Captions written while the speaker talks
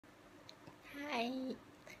Hi,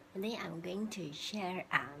 today I'm going to share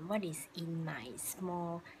what is in my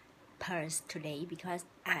small purse today because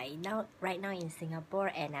right now in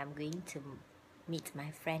Singapore and I'm going to meet my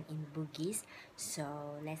friend in Bugis. So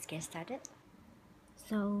let's get started.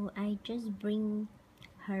 So I just bring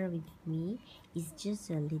her with me. It's just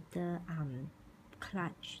a little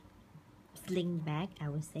clutch sling bag, I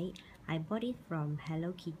would say. I bought it from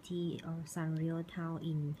Hello Kitty or Sanrio Town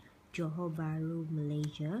in Johor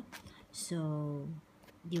Malaysia. So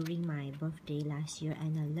during my birthday last year,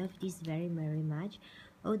 and I love this very much.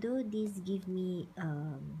 Although this gave me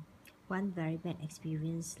one very bad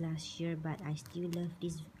experience last year, but I still love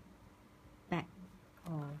this bag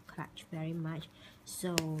or clutch very much.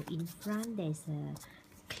 So in front there's a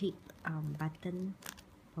clip button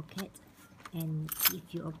pocket, and if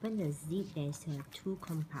you open the zip, there's a two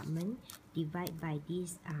compartment divided by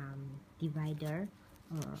this divider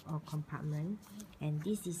or compartment, and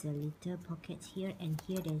this is a little pocket here, and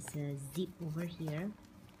here there's a zip over here.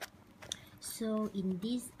 So in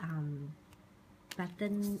this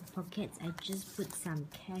button pockets, I just put some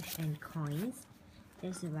cash and coins.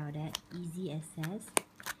 That's about that, easy access.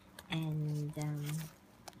 And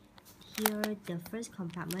here the first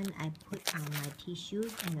compartment I put my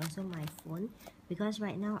tissues and also my phone, because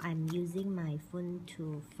right now I'm using my phone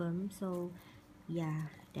to film. So yeah,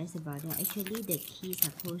 that's about that. Actually the key is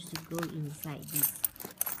supposed to go inside this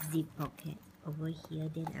zip pocket over here,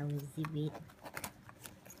 then I will zip it.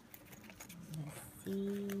 Let's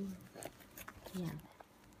see. Yeah,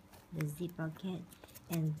 the zip pocket.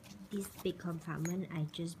 And this big compartment, I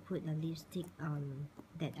just put a lipstick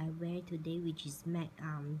that I wear today, which is MAC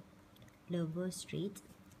Lover Street,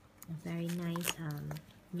 a very nice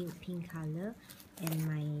nude pink color, and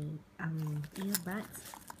my earbuds,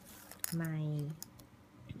 my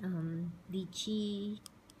Lychee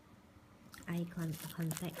eye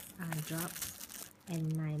contacts drops,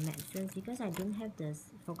 and my medicines, because I don't have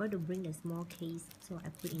forgot to bring the small case, so I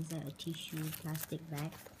put inside a tissue plastic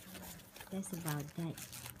bag. That's about that.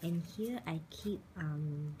 And here I keep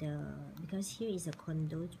because here is a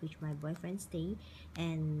condo which my boyfriend stay,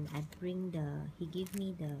 and he gave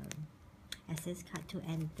me the access card to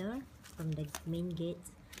enter from the main gate,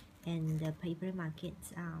 and the paper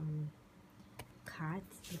markets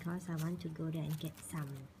cards, because I want to go there and get some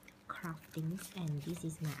craft things. And this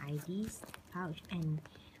is my IDs pouch, and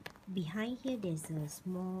behind here there's a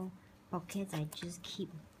small pocket. I just keep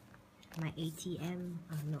my ATM,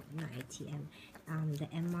 no, not ATM, the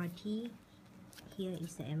MRT. Here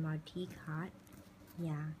is the MRT card.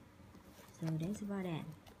 Yeah, so that's about it.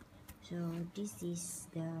 So this is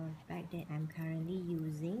the bag that I'm currently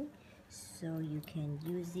using, so you can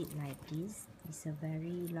use it like this. It's a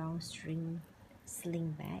very long string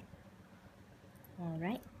sling bag.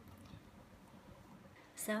 Alright,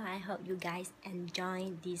 so I hope you guys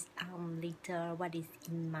enjoy this little what is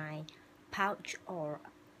in my pouch, or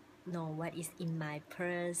know what is in my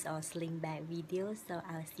purse or sling bag video. So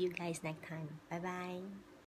I'll see you guys next time. Bye bye.